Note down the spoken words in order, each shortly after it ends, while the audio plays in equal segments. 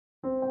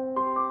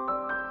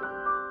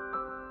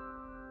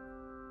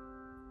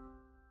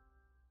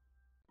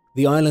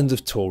The island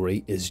of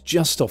Tory is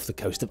just off the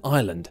coast of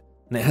Ireland,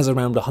 and it has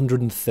around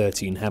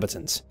 130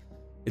 inhabitants.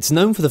 It's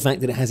known for the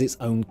fact that it has its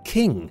own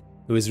king,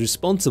 who is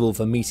responsible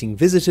for meeting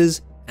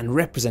visitors and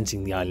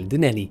representing the island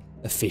in any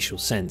official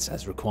sense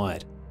as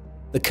required.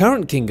 The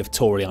current king of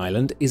Tory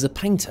Island is a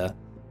painter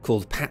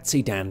called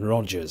Patsy Dan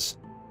Rogers.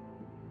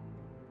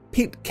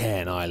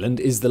 Pitcairn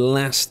Island is the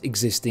last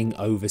existing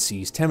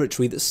overseas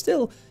territory that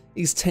still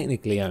is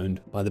technically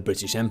owned by the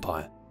British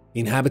Empire. The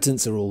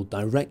inhabitants are all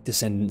direct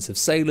descendants of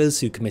sailors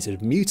who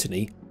committed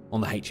mutiny on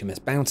the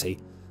HMS Bounty,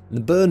 and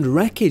the burned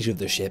wreckage of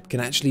the ship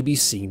can actually be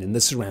seen in the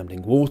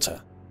surrounding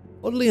water.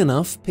 Oddly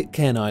enough,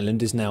 Pitcairn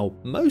Island is now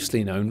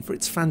mostly known for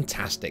its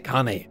fantastic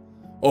honey.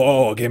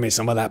 Oh, give me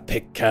some of that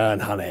Pitcairn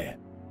honey.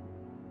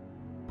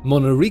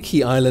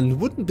 Monariki Island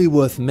wouldn't be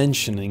worth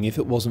mentioning if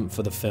it wasn't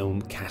for the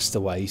film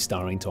Castaway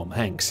starring Tom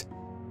Hanks.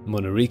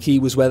 Monariki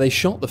was where they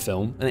shot the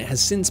film, and it has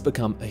since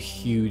become a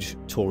huge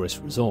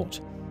tourist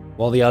resort.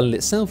 While the island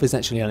itself is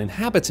actually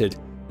uninhabited,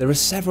 there are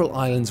several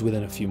islands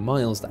within a few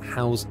miles that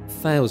house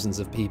thousands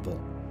of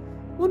people.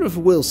 I wonder if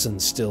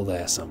Wilson's still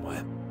there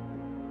somewhere.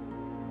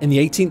 In the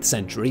 18th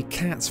century,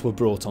 cats were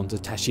brought onto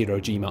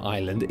Tashirojima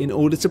Island in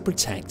order to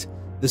protect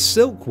the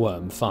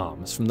silkworm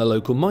farms from the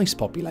local mice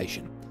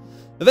population.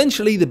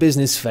 Eventually, the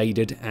business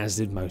faded, as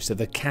did most of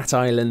the cat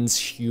island's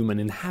human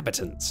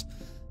inhabitants.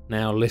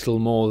 Now little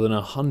more than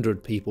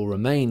 100 people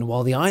remain,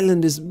 while the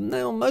island is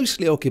now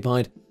mostly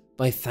occupied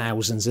by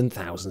thousands and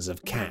thousands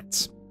of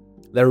cats.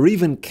 There are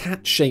even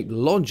cat-shaped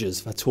lodges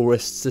for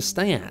tourists to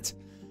stay at.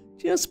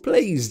 Just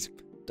please,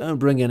 don't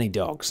bring any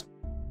dogs.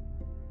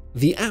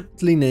 The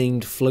aptly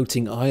named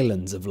floating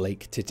islands of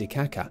Lake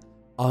Titicaca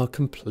are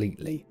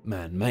completely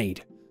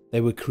man-made.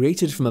 They were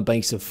created from a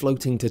base of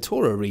floating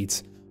totora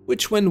reeds,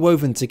 which when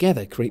woven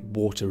together create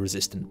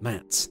water-resistant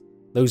mats.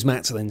 Those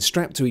mats are then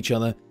strapped to each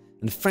other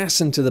and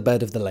fastened to the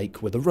bed of the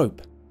lake with a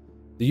rope.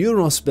 The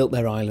Euros built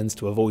their islands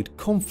to avoid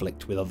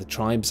conflict with other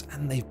tribes,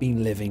 and they've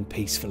been living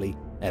peacefully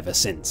ever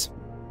since.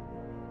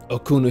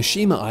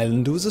 Okunoshima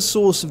Island was a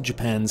source of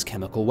Japan's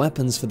chemical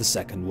weapons for the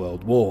Second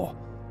World War.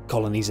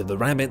 Colonies of the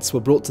rabbits were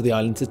brought to the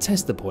island to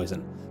test the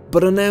poison,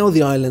 but are now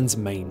the island's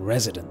main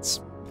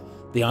residents.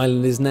 The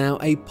island is now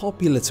a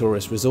popular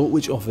tourist resort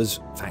which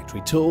offers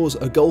factory tours,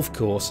 a golf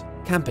course,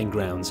 camping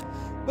grounds,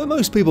 but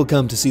most people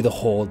come to see the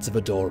hordes of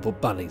adorable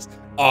bunnies.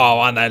 Oh,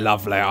 aren't they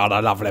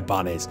lovely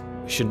bunnies?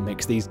 We shouldn't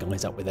mix these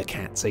guys up with the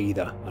cats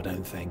either, I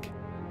don't think.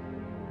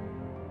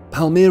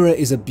 Palmyra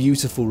is a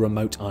beautiful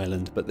remote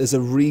island, but there's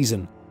a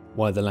reason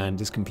why the land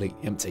is completely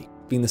empty,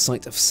 being the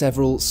site of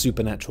several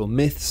supernatural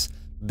myths,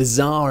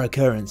 bizarre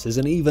occurrences,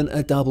 and even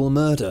a double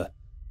murder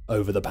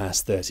over the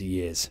past 30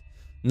 years.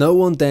 No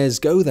one dares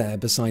go there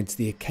besides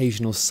the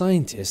occasional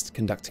scientist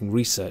conducting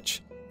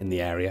research in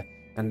the area,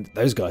 and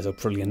those guys will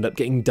probably end up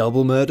getting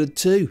double murdered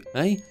too,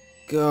 eh?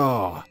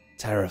 Gah,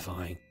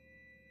 terrifying.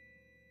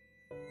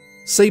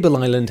 Sable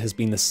Island has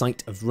been the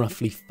site of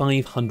roughly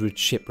 500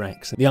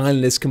 shipwrecks. The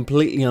island is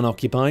completely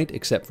unoccupied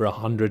except for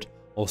 100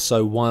 or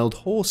so wild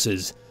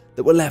horses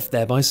that were left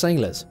there by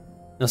sailors.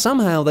 Now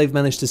somehow they've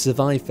managed to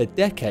survive for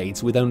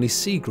decades with only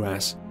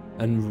seagrass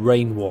and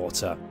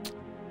rainwater.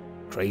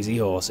 Crazy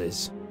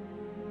horses.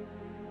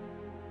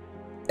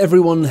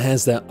 Everyone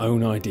has their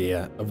own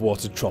idea of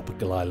what a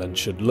tropical island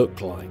should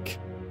look like,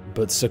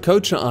 but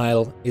Socotra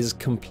Isle is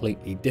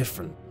completely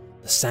different.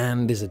 The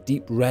sand is a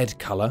deep red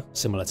colour,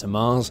 similar to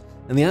Mars,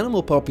 and the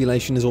animal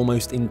population is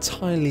almost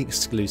entirely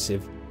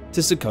exclusive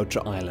to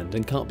Socotra Island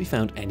and can't be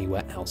found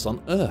anywhere else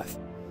on Earth.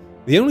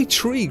 The only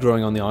tree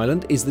growing on the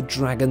island is the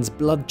dragon's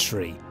blood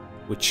tree,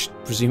 which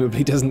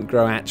presumably doesn't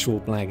grow actual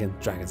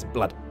dragon's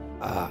blood.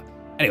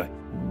 Anyway,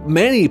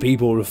 many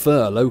people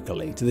refer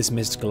locally to this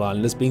mystical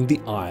island as being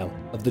the Isle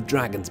of the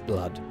Dragon's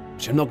Blood,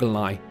 which I'm not gonna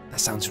lie, that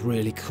sounds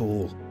really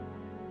cool.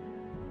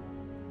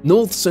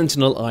 North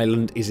Sentinel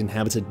Island is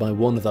inhabited by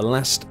one of the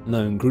last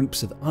known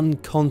groups of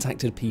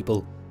uncontacted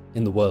people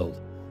in the world.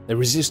 They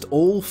resist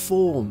all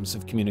forms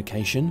of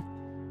communication,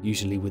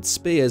 usually with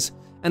spears,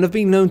 and have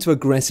been known to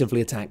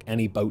aggressively attack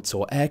any boats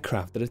or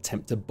aircraft that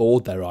attempt to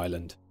board their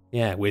island.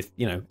 Yeah, with,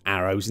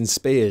 arrows and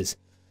spears.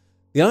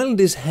 The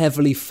island is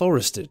heavily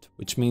forested,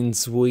 which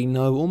means we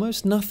know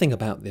almost nothing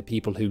about the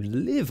people who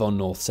live on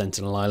North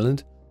Sentinel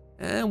Island,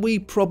 and we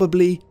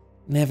probably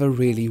never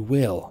really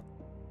will.